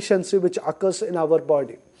calcium deficiency which occurs in our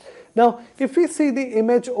body. Now if we see the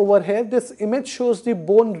image over here, this image shows the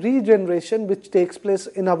bone regeneration which takes place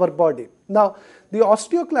in our body. Now the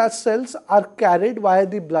osteoclast cells are carried via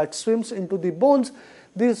the blood streams into the bones.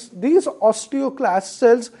 These osteoclast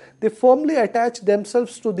cells, they firmly attach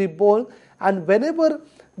themselves to the bone, and whenever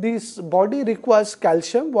this body requires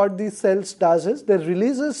calcium, what these cells does is they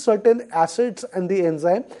releases certain acids and the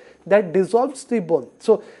enzyme that dissolves the bone.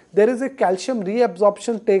 So there is a calcium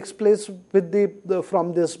reabsorption takes place with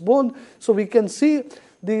from this bone. So we can see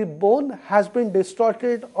the bone has been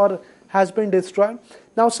distorted or has been destroyed.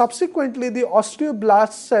 Now subsequently the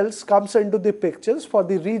osteoblast cells comes into the pictures for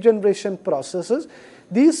the regeneration processes.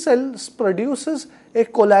 These cells produces a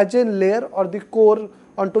collagen layer or the core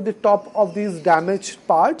onto the top of these damaged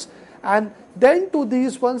parts, and then to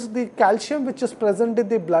these ones the calcium which is present in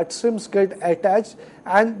the blood streams get attached,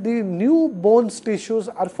 and the new bones tissues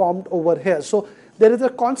are formed over here. So there is a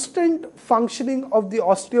constant functioning of the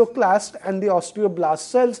osteoclast and the osteoblast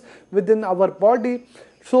cells within our body,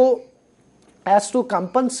 so as to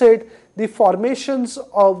compensate the formations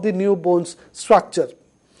of the new bones structure.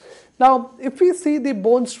 Now if we see the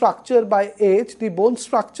bone structure by age, the bone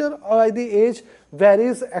structure by the age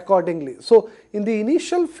varies accordingly. So in the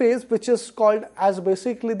initial phase, which is called as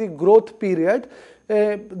basically the growth period,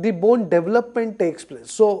 the bone development takes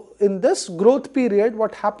place. So in this growth period,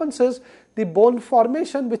 what happens is the bone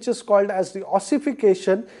formation, which is called as the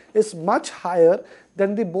ossification, is much higher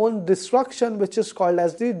than the bone destruction, which is called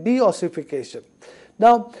as the deossification.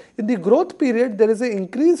 Now in the growth period, there is an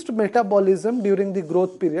increased metabolism during the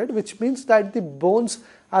growth period, which means that the bones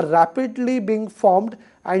are rapidly being formed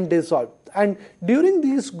and dissolved. And during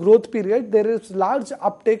this growth period, there is large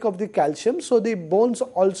uptake of the calcium, so the bones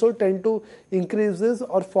also tend to increases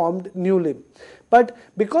or formed newly. But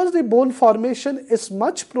because the bone formation is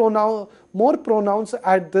much more pronounced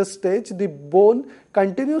at this stage, the bone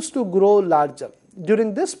continues to grow larger.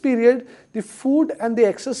 During this period, the food and the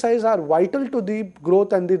exercise are vital to the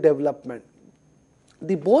growth and the development.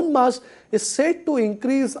 The bone mass is said to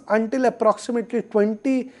increase until approximately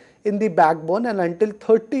 20 in the backbone and until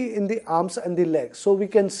 30 in the arms and the legs. So we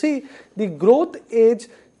can see the growth age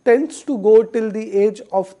tends to go till the age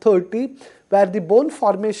of 30, where the bone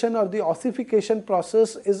formation or the ossification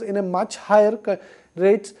process is in a much higher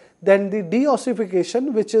rates than the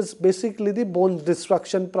deossification, which is basically the bone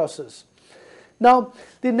destruction process. Now,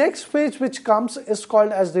 the next phase which comes is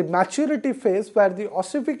called as the maturity phase, where the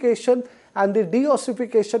ossification and the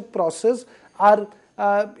deossification process are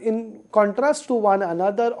in contrast to one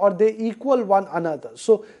another, or they equal one another.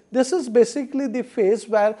 So this is basically the phase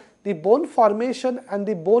where the bone formation and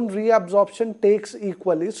the bone reabsorption takes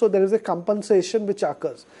equally. So there is a compensation which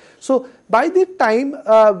occurs. So by the time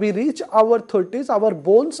we reach our 30s, our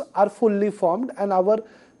bones are fully formed and our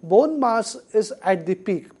bone mass is at the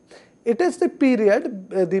peak. It is the period,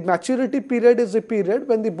 the maturity period is the period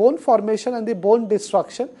when the bone formation and the bone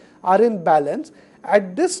destruction are in balance.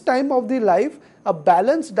 At this time of the life, a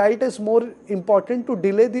balanced diet is more important to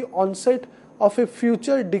delay the onset of a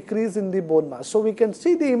future decrease in the bone mass. So we can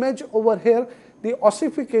see the image over here, the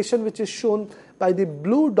ossification which is shown by the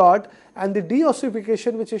blue dot and the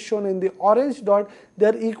deossification which is shown in the orange dot, they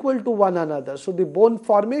are equal to one another. So the bone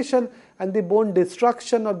formation and the bone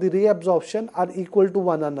destruction or the reabsorption are equal to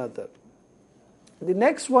one another. The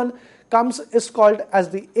next one is called as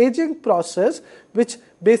the aging process, which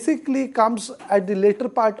basically comes at the later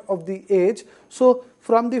part of the age. So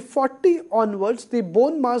from the 40 onwards, the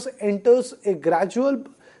bone mass enters a gradual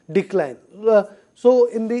decline. So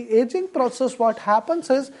in the aging process, what happens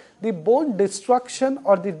is the bone destruction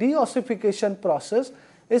or the deossification process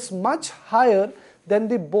is much higher than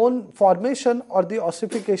the bone formation or the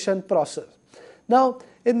ossification process. Now,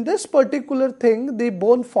 in this particular thing, the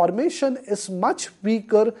bone formation is much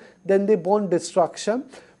weaker than the bone destruction.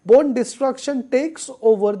 Bone destruction takes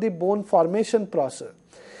over the bone formation process.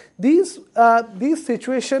 These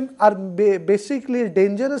situations are basically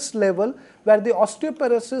dangerous level where the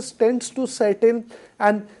osteoporosis tends to set in,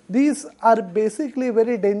 and these are basically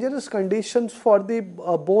very dangerous conditions for the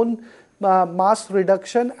bone mass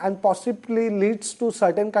reduction and possibly leads to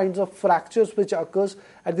certain kinds of fractures which occurs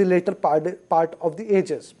at the later part of the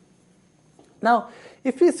ages. Now,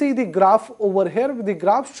 if we see the graph over here, the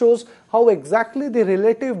graph shows how exactly the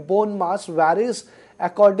relative bone mass varies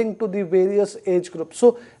according to the various age groups.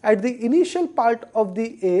 So at the initial part of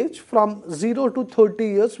the age, from 0 to 30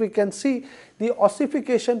 years, we can see the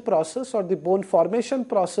ossification process or the bone formation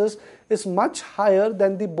process is much higher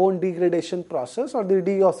than the bone degradation process or the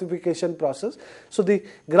deossification process. So the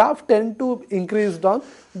graph tends to increase down.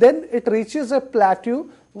 Then it reaches a plateau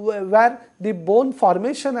where the bone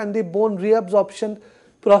formation and the bone reabsorption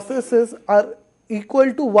processes are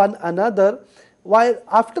equal to one another, while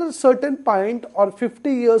after a certain point or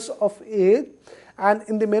 50 years of age and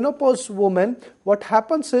in the menopause woman, what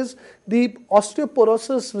happens is the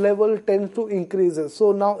osteoporosis level tends to increase.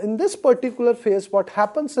 So now in this particular phase, what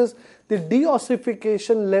happens is the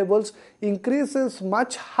deossification levels increases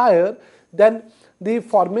much higher than the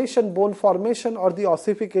bone formation or the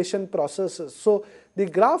ossification processes. So the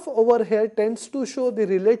graph over here tends to show the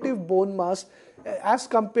relative bone mass as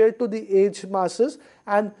compared to the age masses,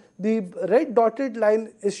 and the red dotted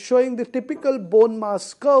line is showing the typical bone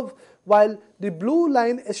mass curve, while the blue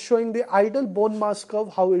line is showing the ideal bone mass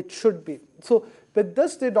curve, how it should be. So with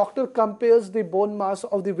this, the doctor compares the bone mass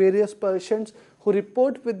of the various patients who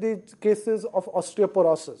report with the cases of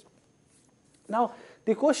osteoporosis. Now,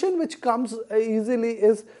 the question which comes easily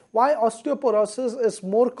is why osteoporosis is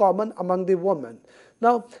more common among the women.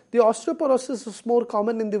 Now, the osteoporosis is more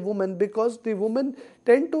common in the women because the women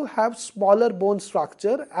tend to have smaller bone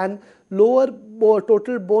structure and lower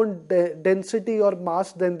total bone density or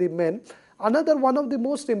mass than the men. Another one of the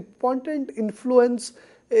most important influence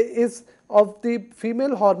is of the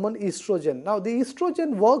female hormone estrogen. Now, the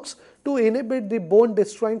estrogen works to inhibit the bone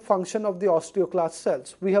destroying function of the osteoclast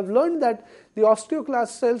cells. We have learned that the osteoclast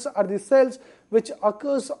cells are the cells which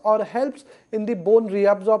occurs or helps in the bone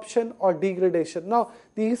reabsorption or degradation. Now,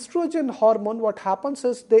 the estrogen hormone, what happens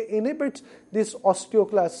is they inhibit these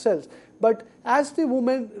osteoclast cells. But as the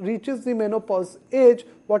woman reaches the menopause age,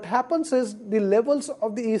 what happens is the levels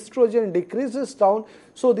of the estrogen decreases down,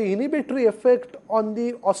 so the inhibitory effect on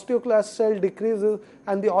the osteoclast cell decreases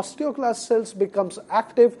and the osteoclast cells becomes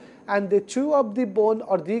active and they chew up the bone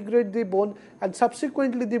or degrade the bone, and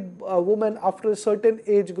subsequently the woman after a certain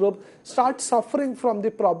age group starts suffering from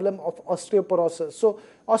the problem of osteoporosis. So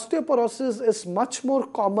osteoporosis is much more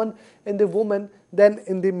common in the woman than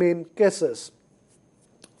in the men cases.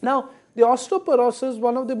 Now, the osteoporosis,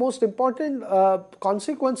 one of the most important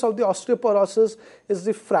consequence of the osteoporosis is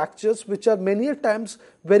the fractures, which are many times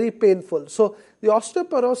very painful. So the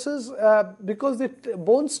osteoporosis, because the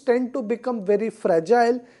bones tend to become very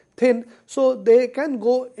fragile, thin, so they can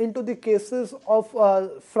go into the cases of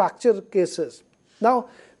fracture cases. Now,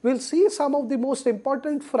 we'll see some of the most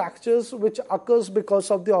important fractures which occurs because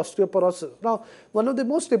of the osteoporosis. Now, one of the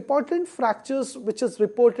most important fractures which is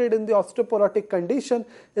reported in the osteoporotic condition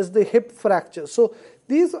is the hip fracture. So,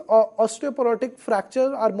 these osteoporotic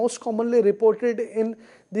fractures are most commonly reported in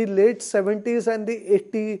the late 70s and the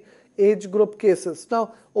 80 age group cases.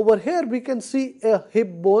 Now, over here we can see a hip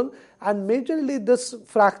bone, and majorly this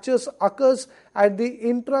fractures occurs at the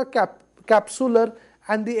intracapsular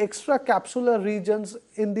and the extracapsular regions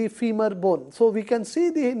in the femur bone. So, we can see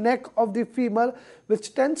the neck of the femur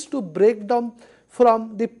which tends to break down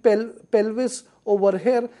from the pelvis over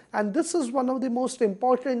here, and this is one of the most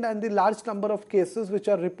important and the large number of cases which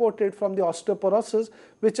are reported from the osteoporosis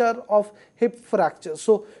which are of hip fractures.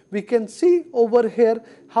 So, we can see over here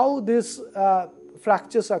how this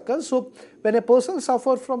fractures occur. So, when a person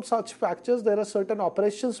suffers from such fractures, there are certain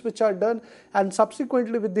operations which are done, and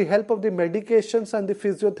subsequently with the help of the medications and the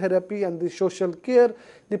physiotherapy and the social care,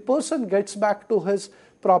 the person gets back to his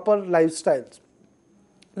proper lifestyles.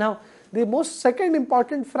 Now, the most second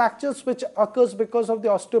important fractures which occurs because of the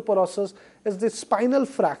osteoporosis is the spinal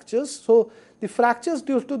fractures. So, the fractures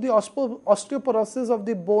due to the osteoporosis of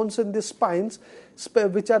the bones in the spines,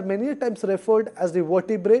 which are many times referred as the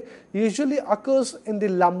vertebrae, usually occurs in the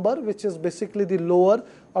lumbar, which is basically the lower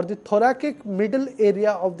or the thoracic middle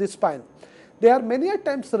area of the spine. They are many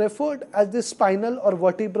times referred as the spinal or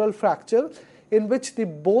vertebral fracture, in which the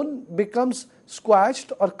bone becomes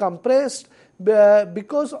squashed or compressed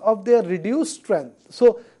because of their reduced strength.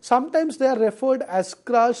 So, sometimes they are referred as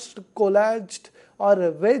crushed, collaged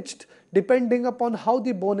or wedged depending upon how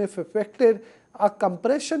the bone is affected. A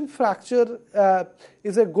compression fracture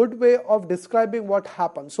is a good way of describing what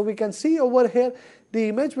happens. So, we can see over here the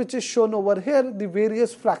image which is shown over here, the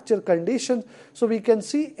various fracture conditions. So, we can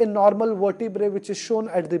see a normal vertebrae which is shown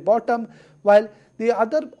at the bottom, while the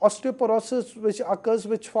other osteoporosis which occurs,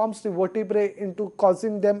 which forms the vertebrae into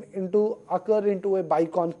causing them into occur into a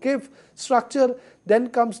biconcave structure. Then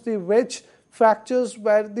comes the wedge fractures,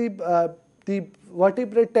 where the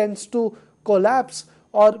vertebrae tends to collapse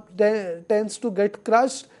or tends to get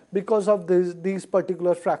crushed because of these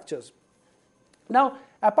particular fractures. Now,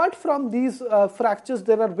 apart from these fractures,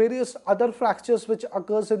 there are various other fractures which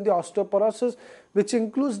occurs in the osteoporosis, which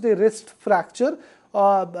includes the wrist fracture.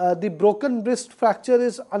 The broken wrist fracture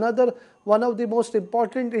is another one of the most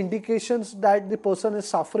important indications that the person is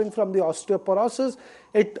suffering from the osteoporosis.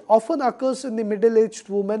 It often occurs in the middle-aged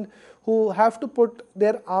women who have to put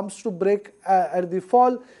their arms to break at the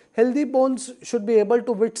fall. Healthy bones should be able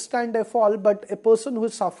to withstand a fall, but a person who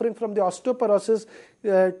is suffering from the osteoporosis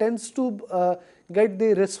tends to get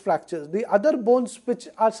the wrist fractures. The other bones which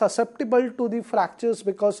are susceptible to the fractures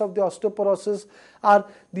because of the osteoporosis are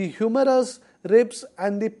the humerus, ribs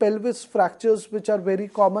and the pelvis fractures, which are very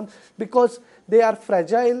common because they are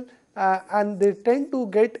fragile and they tend to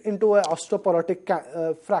get into an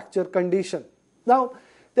osteoporotic fracture condition. Now,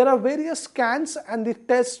 there are various scans and the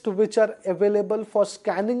tests which are available for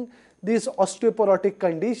scanning these osteoporotic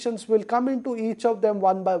conditions. We'll come into each of them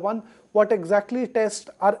one by one, what exactly tests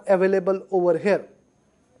are available over here.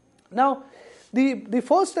 Now, the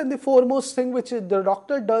first and the foremost thing which the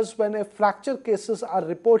doctor does when a fracture cases are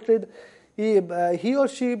reported, he or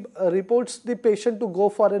she reports the patient to go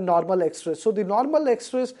for a normal x-ray. So, the normal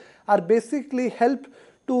x-rays are basically help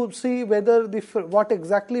to see whether what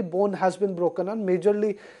exactly bone has been broken on.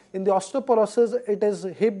 Majorly in the osteoporosis, it is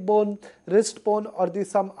hip bone, wrist bone or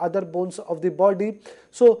some other bones of the body.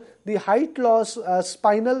 So, the height loss,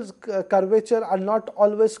 spinal curvature are not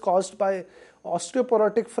always caused by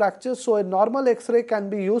osteoporotic fractures. So, a normal x-ray can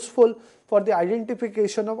be useful for the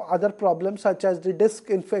identification of other problems such as the disc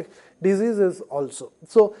diseases also.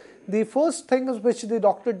 So, the first thing which the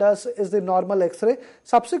doctor does is the normal x-ray.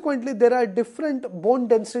 Subsequently, there are different bone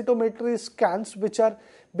densitometry scans, which are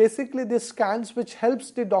basically the scans which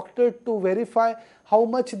helps the doctor to verify how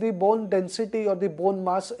much the bone density or the bone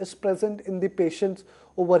mass is present in the patients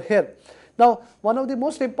over here. Now, one of the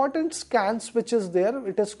most important scans which is there,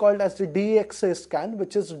 it is called as the DXA scan,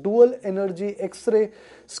 which is dual energy X-ray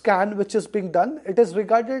scan which is being done. It is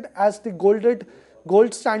regarded as the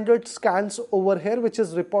gold standard scans over here, which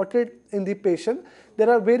is reported in the patient. There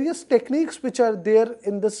are various techniques which are there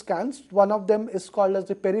in the scans. One of them is called as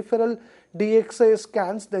the peripheral DXA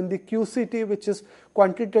scans, then the QCT, which is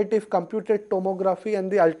quantitative computed tomography, and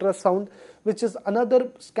the ultrasound, which is another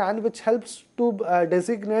scan which helps to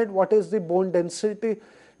designate what is the bone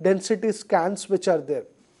density scans which are there.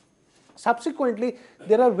 Subsequently,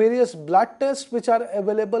 there are various blood tests which are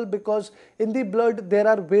available because in the blood there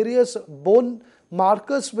are various bone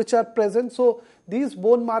markers which are present. So these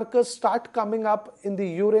bone markers start coming up in the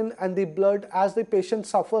urine and the blood as the patient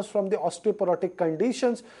suffers from the osteoporotic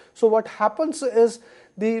conditions. So what happens is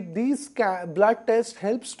these blood tests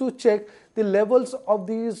helps to check the levels of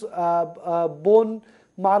these bone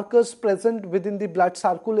markers present within the blood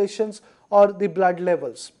circulations or the blood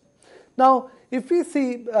levels. Now, if we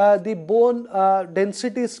see the bone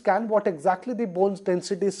density scan, what exactly the bone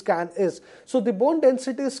density scan is. So the bone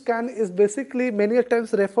density scan is basically many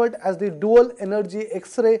times referred as the dual energy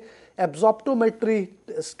X-ray absorptiometry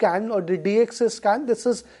scan or the DXA scan. This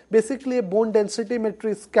is basically a bone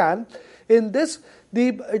densitymetry scan. In this,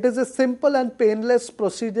 it is a simple and painless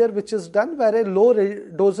procedure which is done where a low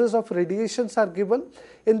doses of radiations are given.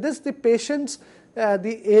 In this, the patients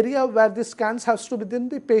the area where the scans has to be done,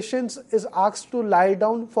 the patients is asked to lie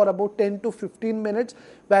down for about 10 to 15 minutes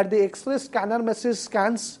where the X-ray scanner machine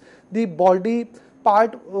scans the body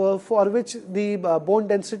part for which the bone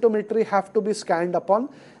densitometry have to be scanned upon,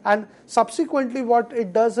 and subsequently what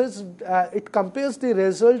it does is it compares the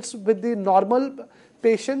results with the normal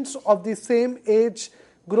patients of the same age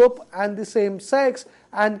group and the same sex,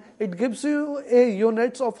 and it gives you a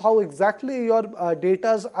units of how exactly your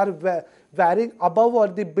data are varying above or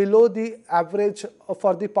below the average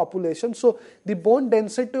for the population. So the bone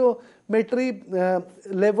densitometry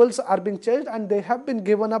levels are being checked and they have been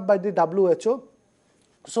given up by the WHO.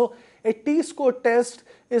 So a T-score test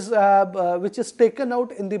is which is taken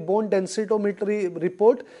out in the bone densitometry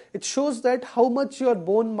report. It shows that how much your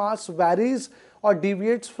bone mass varies or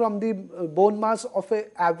deviates from the bone mass of an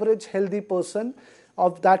average healthy person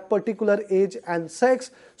of that particular age and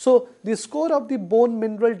sex. So the score of the bone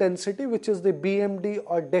mineral density, which is the BMD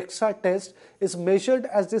or DEXA test, is measured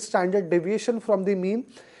as the standard deviation from the mean.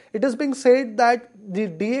 It is being said that the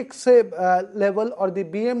DXA level or the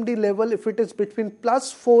BMD level, if it is between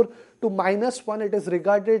 +4 to -1, it is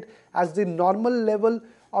regarded as the normal level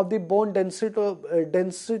of the bone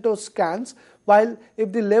densito scans, while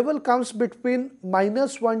if the level comes between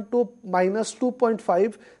 -1 to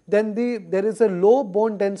 -2.5, then there is a low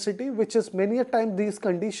bone density, which is many a time these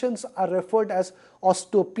conditions are referred as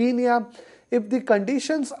osteopenia. If the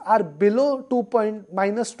conditions are below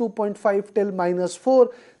 -2.5 till -4,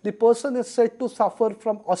 the person is said to suffer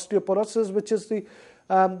from osteoporosis, which is the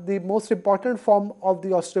most important form of the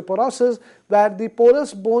osteoporosis, where the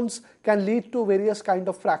porous bones can lead to various kind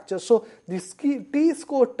of fractures. So the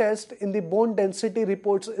T-score test in the bone density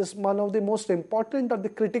reports is one of the most important or the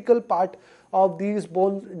critical part of these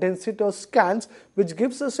bone density scans, which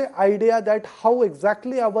gives us an idea that how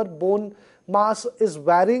exactly our bone mass is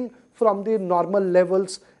varying from the normal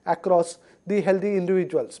levels across the healthy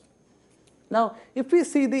individuals. Now, if we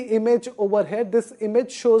see the image over here, this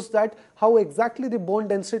image shows that how exactly the bone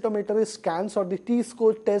densitometry scans or the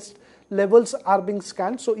T-score test levels are being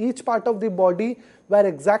scanned. So each part of the body where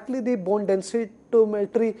exactly the bone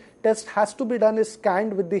densitometry test has to be done is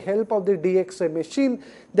scanned with the help of the DXA machine.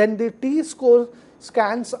 Then the T-score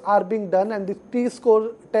scans are being done and the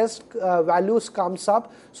T-score test values comes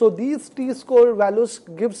up. So these T-score values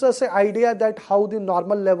gives us an idea that how the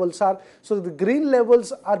normal levels are. So the green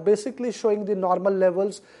levels are basically showing the normal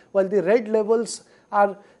levels, while the red levels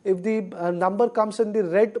are, if the number comes in the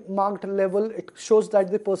red marked level, it shows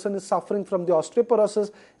that the person is suffering from the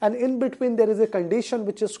osteoporosis, and in between there is a condition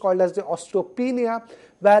which is called as the osteopenia,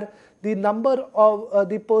 where the number of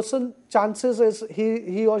the person chances is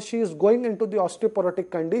he or she is going into the osteoporotic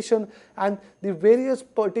condition, and the various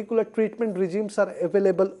particular treatment regimes are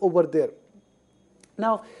available over there.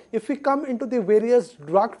 Now, if we come into the various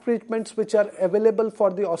drug treatments which are available for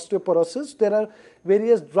the osteoporosis, there are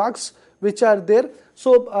various drugs which are there.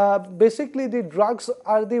 So basically the drugs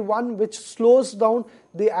are the one which slows down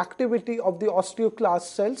the activity of the osteoclast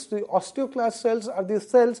cells. The osteoclast cells are the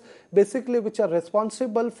cells basically which are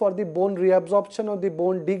responsible for the bone reabsorption or the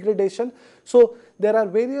bone degradation. So there are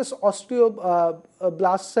various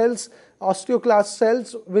osteoclast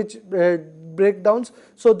cells which breakdowns.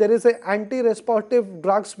 So there is a anti-restorative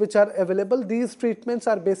drugs which are available. These treatments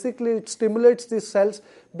are basically, it stimulates the cells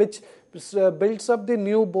which builds up the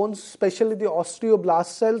new bones, especially the osteoblast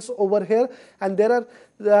cells over here. And there are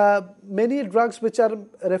many drugs which are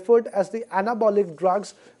referred as the anabolic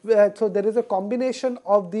drugs. So there is a combination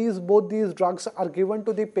of both these drugs are given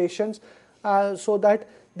to the patients so that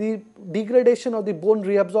the degradation of the bone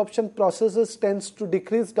reabsorption processes tends to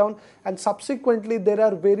decrease down, and subsequently there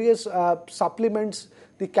are various supplements,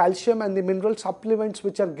 the calcium and the mineral supplements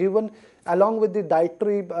which are given along with the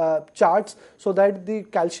dietary charts so that the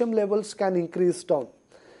calcium levels can increase down.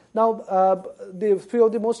 Now, the few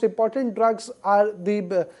of the most important drugs are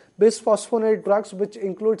the bisphosphonate drugs, which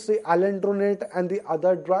includes the alendronate and the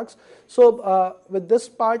other drugs. So, with this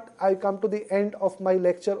part, I come to the end of my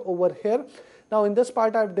lecture over here. Now, in this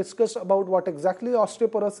part, I have discussed about what exactly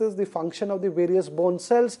osteoporosis, the function of the various bone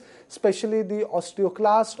cells, especially the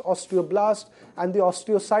osteoclast, osteoblast, and the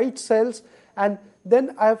osteocyte cells. And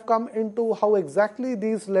then I have come into how exactly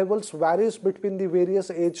these levels varies between the various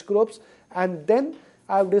age groups. And then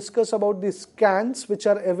I have discussed about the scans which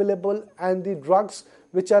are available and the drugs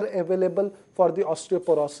which are available for the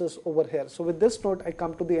osteoporosis over here. So with this note, I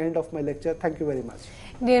come to the end of my lecture. Thank you very much.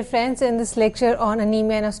 Dear friends, in this lecture on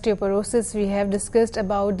anemia and osteoporosis, we have discussed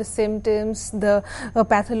about the symptoms, the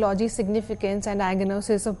pathology, significance and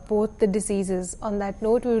diagnosis of both the diseases. On that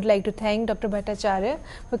note, we would like to thank Dr. Bhattacharya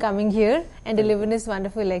for coming here and delivering this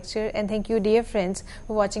wonderful lecture. And thank you, dear friends,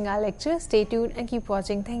 for watching our lecture. Stay tuned and keep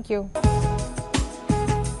watching. Thank you.